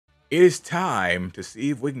It is time to see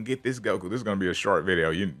if we can get this Goku. This is gonna be a short video.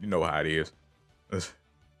 You know how it is. Let's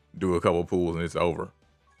do a couple pulls and it's over.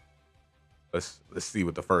 Let's see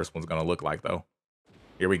what the first one's gonna look like though.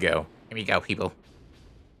 Here we go. Here we go, people.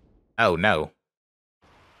 Oh no.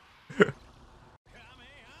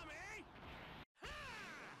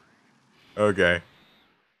 Okay.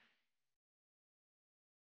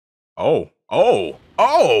 Oh.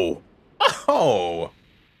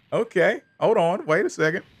 Okay. Hold on. Wait a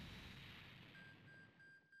second.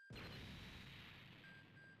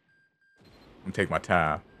 I'm gonna take my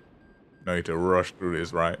time. No need to rush through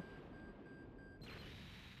this, right?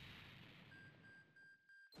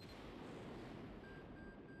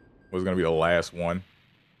 What's gonna be the last one?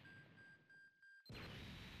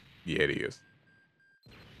 Yeah, it is.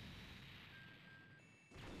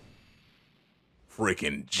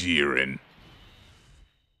 Freaking Jiren.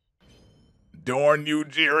 Darn you,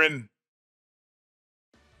 Jiren.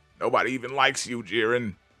 Nobody even likes you,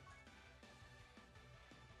 Jiren.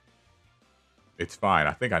 It's fine.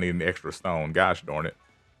 I think I need an extra stone. Gosh darn it.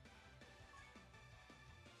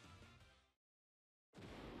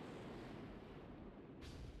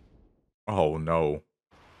 Oh no.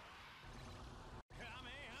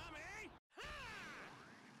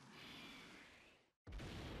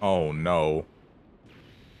 Oh no.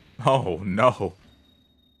 Oh no.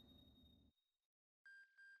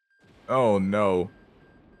 Oh no.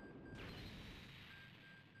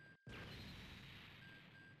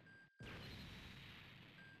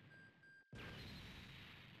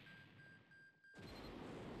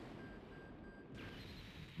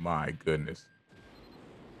 My goodness.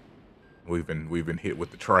 We've been hit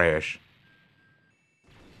with the trash.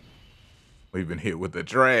 We've been hit with the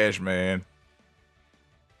trash, man.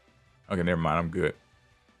 Okay, never mind. I'm good.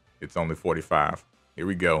 It's only 45. Here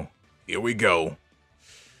we go. Here we go.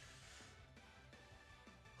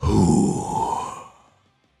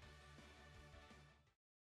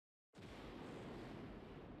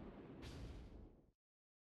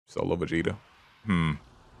 Solo Vegeta.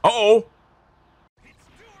 Uh-oh.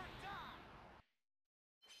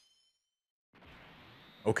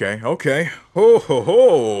 Okay, okay. Ho ho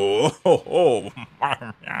ho ho ho.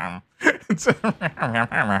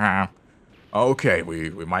 Okay, we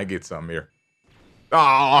might get some here.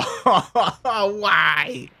 Oh,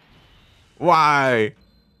 why? Why?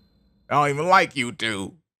 I don't even like you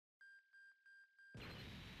two.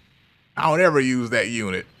 I don't ever use that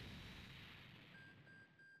unit.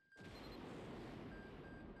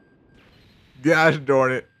 Gosh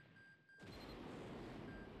darn it.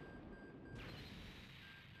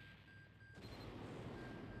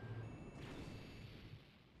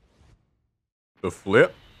 The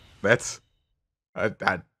flip? That's I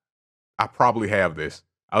probably have this.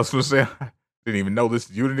 I was supposed to say I didn't even know this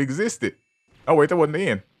unit existed. Oh wait, that wasn't the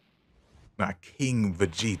end. Not King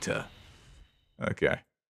Vegeta. Okay.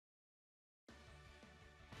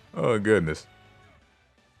 Oh goodness.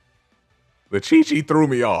 The Chi-Chi threw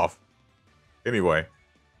me off. Anyway.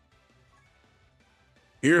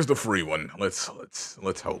 Here's the free one. Let's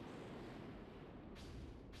hope.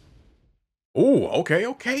 Ooh, okay.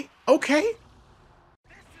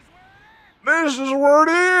 This is where it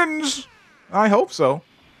ends. I hope so.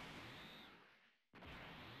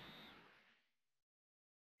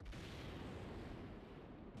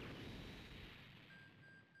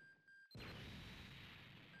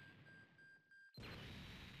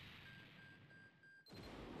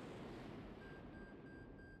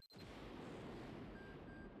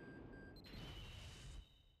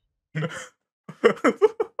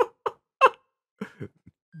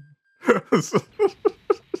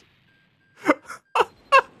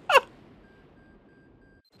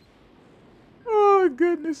 Oh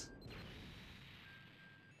goodness.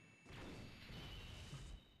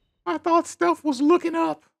 I thought stuff was looking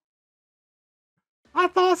up.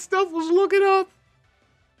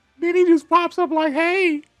 Then he just pops up like,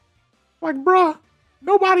 hey. Like, bruh,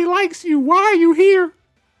 nobody likes you. Why are you here?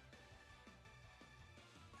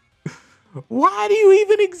 Why do you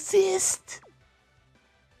even exist?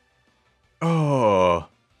 Oh,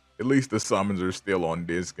 at least the summons are still on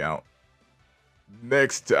discount.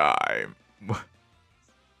 Next time.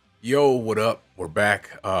 Yo, what up? We're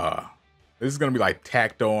back. This is gonna be like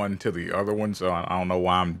tacked on to the other one, so I don't know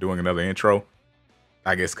why I'm doing another intro.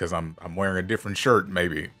 I guess because I'm wearing a different shirt,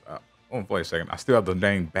 maybe. Wait a second. I still have the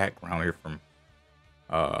dang background here from.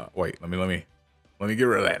 Wait. Let me get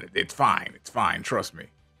rid of that. It's fine. It's fine. Trust me.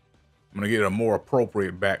 I'm gonna get a more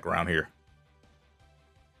appropriate background here.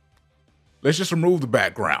 Let's just remove the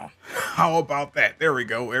background. How about that? There we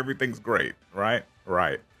go. Everything's great, right?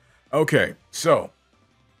 Right. Okay. So,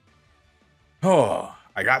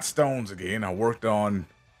 I got stones again. I worked on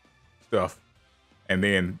stuff. And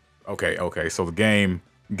then, okay, so the game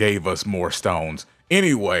gave us more stones.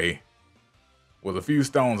 Anyway, with a few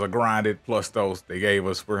stones I grinded, plus those they gave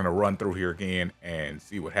us, we're gonna run through here again and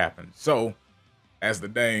see what happens. So, as the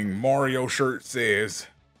dang Mario shirt says,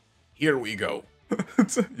 here we go.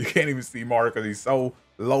 You can't even see Mario because he's so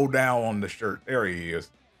low down on the shirt. There he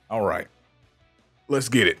is. All right, let's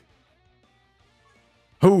get it.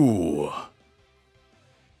 Ooh.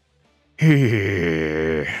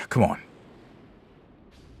 Come on.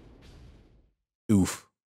 Oof.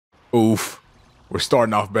 Oof. We're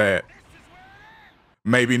starting off bad.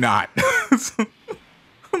 Maybe not.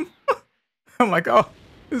 I'm like, oh,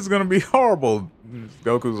 this is gonna be horrible.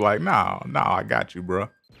 Goku's like, nah, I got you, bro.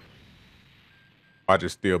 I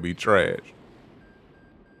just still be trash.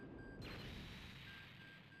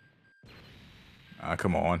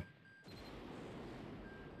 Come on.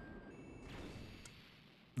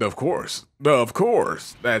 Of course.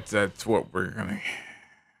 That's what we're gonna.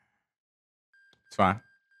 It's fine.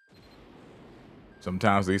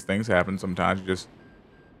 Sometimes these things happen. Sometimes you just.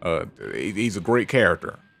 He's a great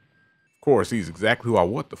character. Of course, he's exactly who I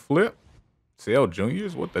want to flip. Cell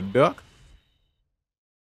Juniors, what the duck?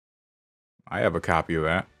 I have a copy of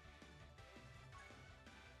that.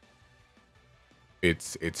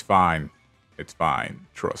 It's fine. It's fine.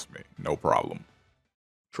 Trust me. No problem.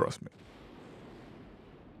 Trust me.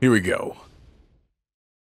 Here we go.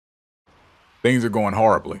 Things are going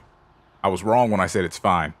horribly. I was wrong when I said it's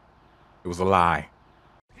fine. It was a lie.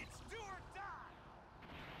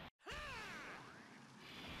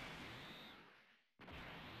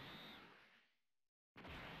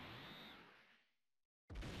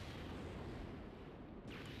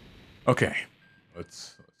 Okay.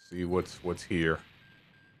 Let's see what's here.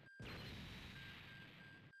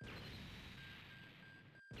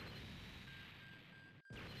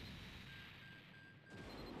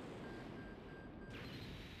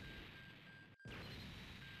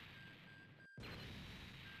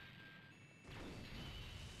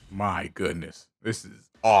 My goodness. This is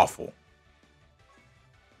awful.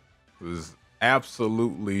 This is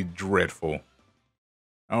absolutely dreadful.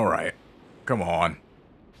 All right. Come on.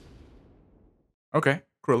 Okay,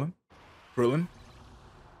 Krillin.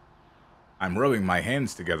 I'm rubbing my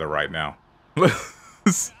hands together right now.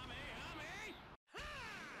 Let's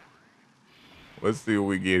see what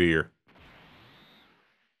we get here.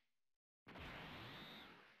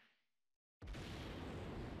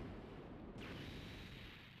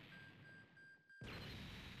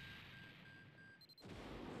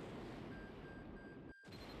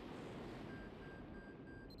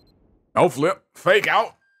 No flip. Fake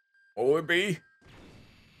out. What would it be?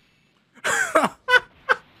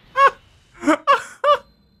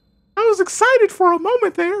 I was excited for a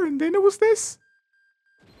moment there, and then it was this.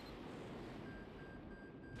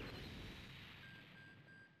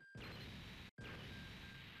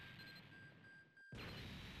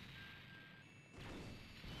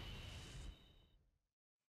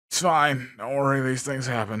 It's fine. Don't worry, these things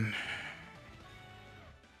happen.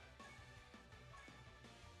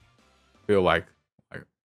 Feel like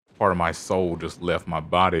part of my soul just left my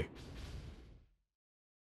body.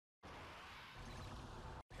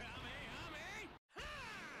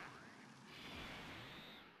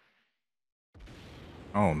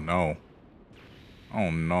 Oh no.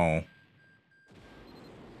 Oh no.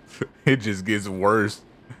 It just gets worse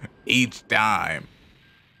each time.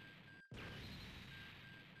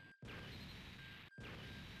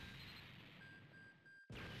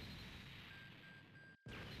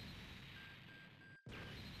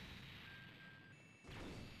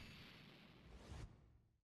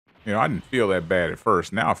 You know, I didn't feel that bad at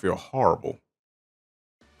first. Now I feel horrible.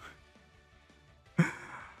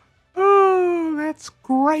 Oh, that's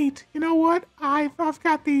great. You know what? I've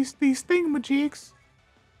got these thingamajigs.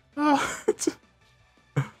 I've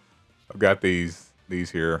got these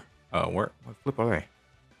here. What flip are they?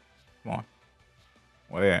 Come on.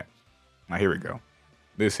 What at? Now here we go.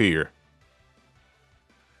 This here.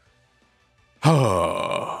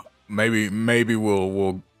 maybe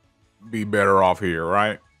we'll be better off here,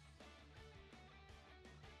 right?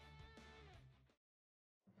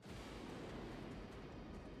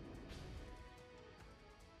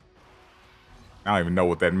 I don't even know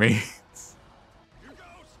what that means.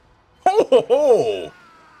 Ho ho ho!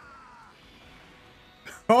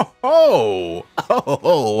 Oh ho!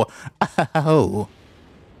 Oh oh!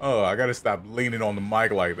 Oh, I gotta stop leaning on the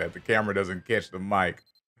mic like that. The camera doesn't catch the mic.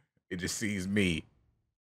 It just sees me.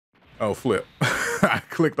 Oh, flip. I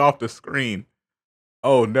clicked off the screen.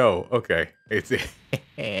 Oh no. Okay. It's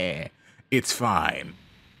fine.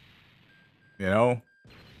 You know?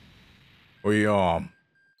 We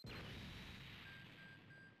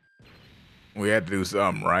we had to do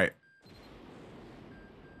something, right?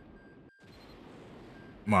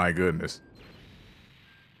 My goodness.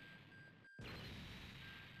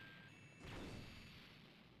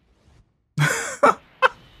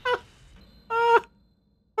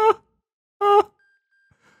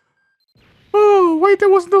 Oh, wait, that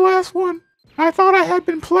wasn't the last one. I thought I had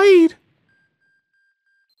been played.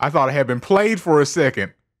 I thought I had been played for a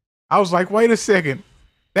second. I was like, wait a second.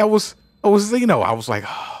 That was Zeno. I was like,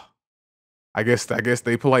 oh, I guess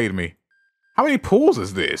they played me. How many pools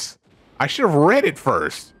is this? I should have read it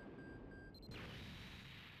first.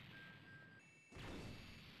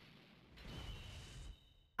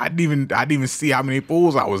 I didn't even see how many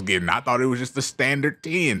pools I was getting. I thought it was just the standard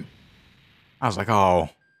 10. I was like, oh,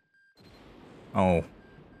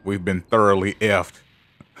 we've been thoroughly effed.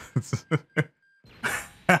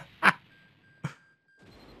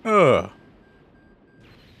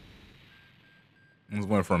 This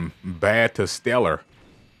went from bad to stellar.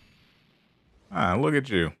 Ah, look at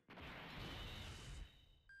you.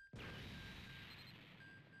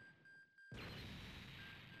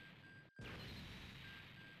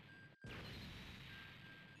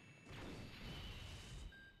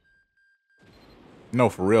 No,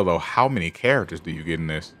 for real though, how many characters do you get in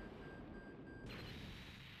this?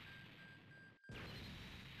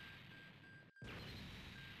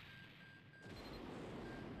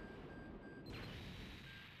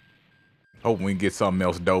 Hoping we can get something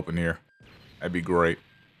else dope in here. That'd be great.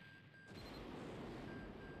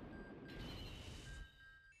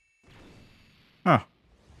 Huh.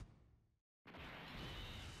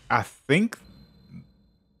 I think...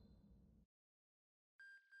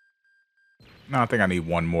 No, I think I need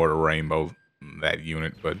one more to rainbow that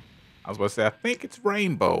unit, but I was about to say, I think it's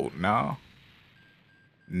rainbow. No.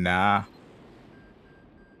 Nah.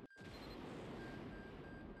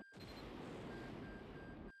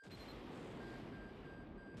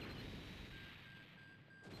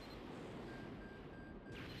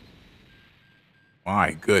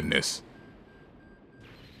 My goodness.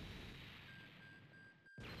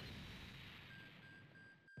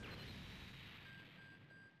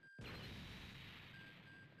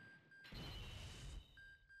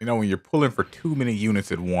 You know, when you're pulling for too many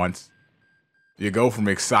units at once, you go from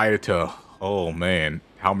excited to, oh man,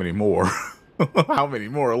 how many more? How many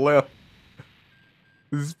more are left?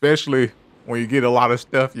 Especially when you get a lot of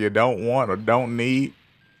stuff you don't want or don't need.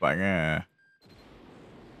 It's like, eh.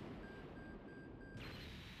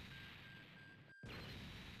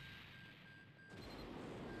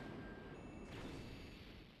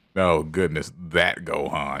 Oh, goodness, that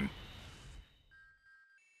Gohan.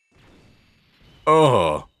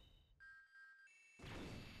 Ugh.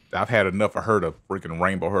 I've had enough of her to freaking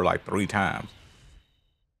rainbow her like 3 times.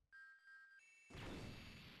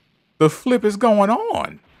 The flip is going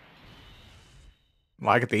on.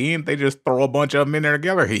 Like at the end, they just throw a bunch of them in there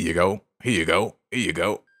together. Here you go. Here you go. Here you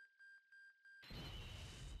go.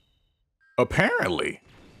 Apparently.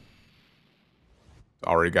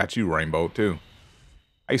 Already got you rainbow too.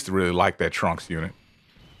 I used to really like that Trunks unit.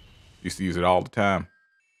 Used to use it all the time.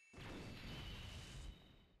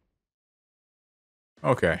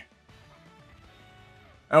 Okay.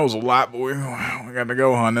 That was a lot, boy. We got the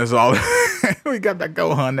Gohan. That's all. We got the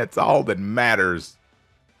Gohan. That's all that matters.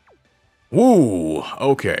 Woo.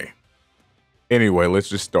 Okay. Anyway, let's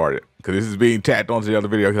just start it. Because this is being tacked onto the other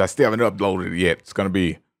video because I still haven't uploaded it yet. It's going to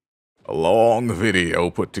be a long video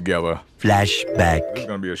put together. Flashback. This is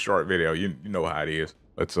going to be a short video. You know how it is.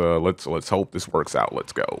 Let's hope this works out.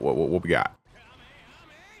 Let's go. What we got?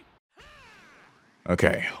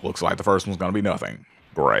 Okay. Looks like the first one's going to be nothing.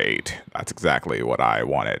 Great. That's exactly what I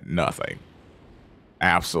wanted. Nothing.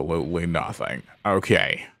 Absolutely nothing.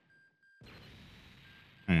 Okay.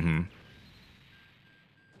 Mm-hmm.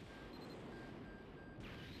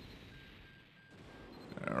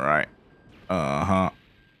 All right. Uh-huh.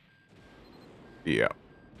 Yeah.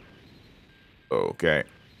 Okay.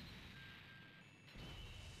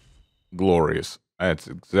 Glorious. That's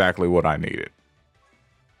exactly what I needed.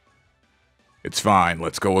 It's fine.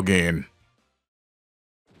 Let's go again.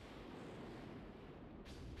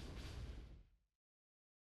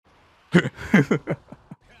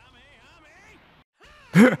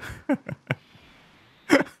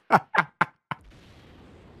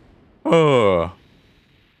 Oh.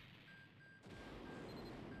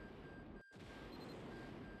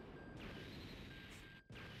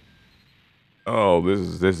 Oh,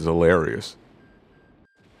 this is hilarious.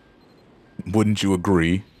 Wouldn't you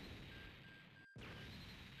agree?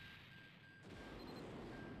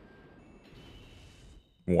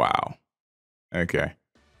 Wow. Okay.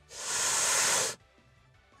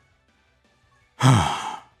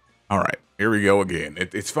 All right, here we go again.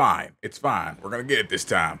 It's fine. It's fine. We're gonna get it this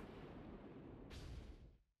time.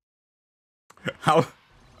 I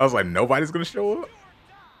was like, nobody's gonna show up.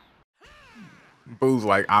 Boo's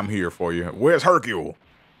like, I'm here for you. Where's Hercule?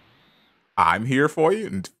 I'm here for you.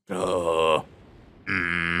 And oh,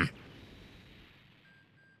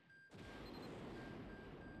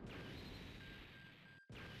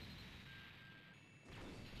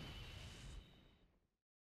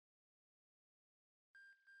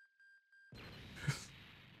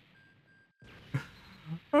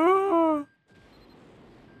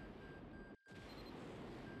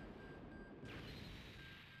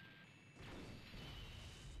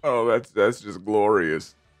 that's just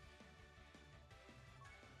glorious.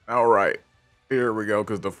 All right, here we go.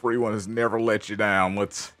 Because the free one has never let you down.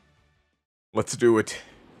 Let's do it.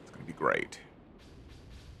 It's gonna be great.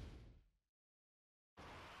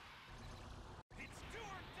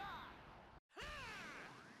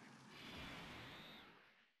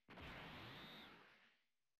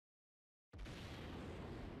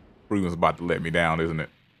 Free one's about to let me down, isn't it?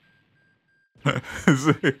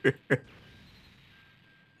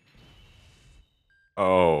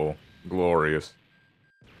 Oh, glorious.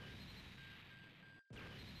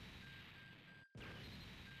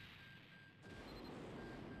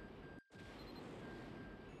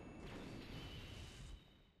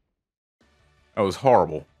 That was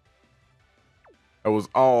horrible. That was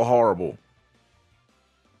all horrible.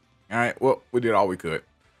 All right, well, we did all we could.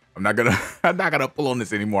 I'm not gonna pull on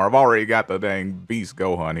this anymore. I've already got the dang beast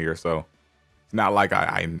Gohan here, so it's not like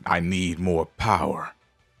I need more power.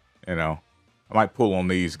 You know, I might pull on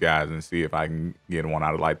these guys and see if I can get one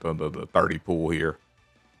out of like the 30 pool here.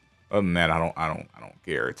 Other than that, I don't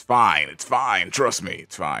care. It's fine. It's fine. Trust me,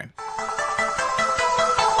 it's fine.